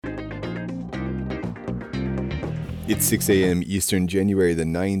It's 6 a.m. Eastern, January the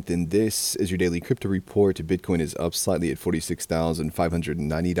 9th, and this is your daily crypto report. Bitcoin is up slightly at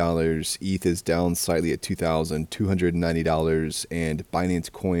 $46,590. ETH is down slightly at $2,290, and Binance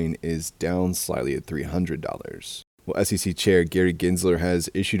Coin is down slightly at $300. Well, SEC Chair Gary Gensler has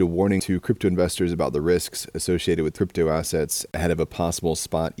issued a warning to crypto investors about the risks associated with crypto assets ahead of a possible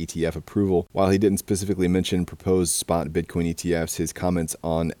spot ETF approval. While he didn't specifically mention proposed spot Bitcoin ETFs, his comments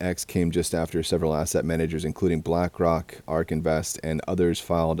on X came just after several asset managers, including BlackRock, ARK Invest, and others,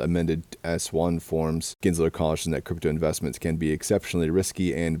 filed amended S-1 forms. Gensler cautioned that crypto investments can be exceptionally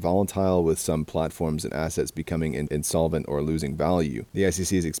risky and volatile, with some platforms and assets becoming insolvent or losing value. The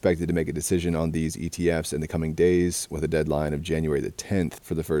SEC is expected to make a decision on these ETFs in the coming days, with a deadline of January the 10th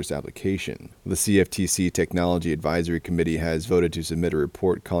for the first application. The CFTC Technology Advisory Committee has voted to submit a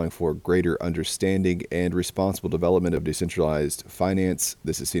report calling for greater understanding and responsible development of decentralized finance.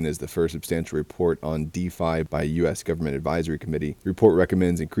 This is seen as the first substantial report on DeFi by a U.S. government advisory committee. The report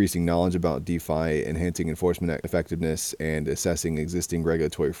recommends increasing knowledge about DeFi, enhancing enforcement effectiveness, and assessing existing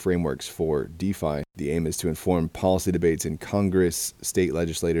regulatory frameworks for DeFi. The aim is to inform policy debates in Congress, state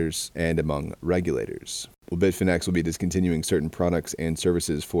legislators, and among regulators. Well, Bitfinex will be discontinuing certain products and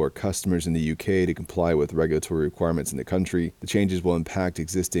services for customers in the UK to comply with regulatory requirements in the country. The changes will impact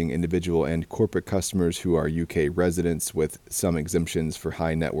existing individual and corporate customers who are UK residents, with some exemptions for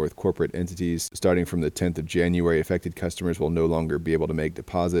high net worth corporate entities. Starting from the 10th of January, affected customers will no longer be able to make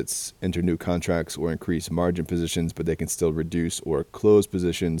deposits, enter new contracts, or increase margin positions, but they can still reduce or close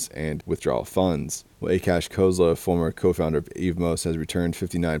positions and withdraw funds. Well, Akash Khosla, former co-founder of Evmos, has returned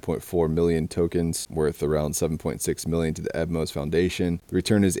 59.4 million tokens, worth around $7.6 million, to the Evmos Foundation. The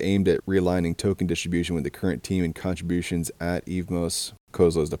return is aimed at realigning token distribution with the current team and contributions at Evmos.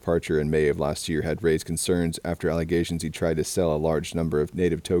 Khosła's departure in May of last year had raised concerns after allegations he tried to sell a large number of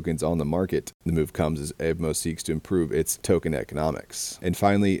native tokens on the market. The move comes as Evmos seeks to improve its token economics. And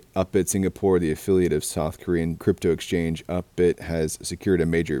finally, Upbit Singapore, the affiliate of South Korean crypto exchange Upbit, has secured a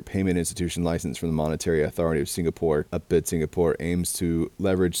major payment institution license from the Monetary Authority of Singapore. Upbit Singapore aims to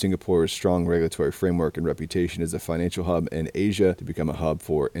leverage Singapore's strong regulatory framework and reputation as a financial hub in Asia to become a hub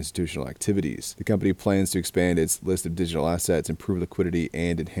for institutional activities. The company plans to expand its list of digital assets, improve liquidity,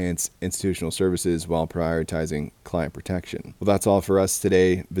 and enhance institutional services while prioritizing client protection. Well, that's all for us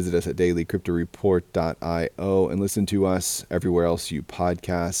today. Visit us at dailycryptoreport.io and listen to us everywhere else you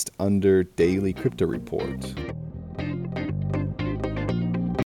podcast under Daily Crypto Report.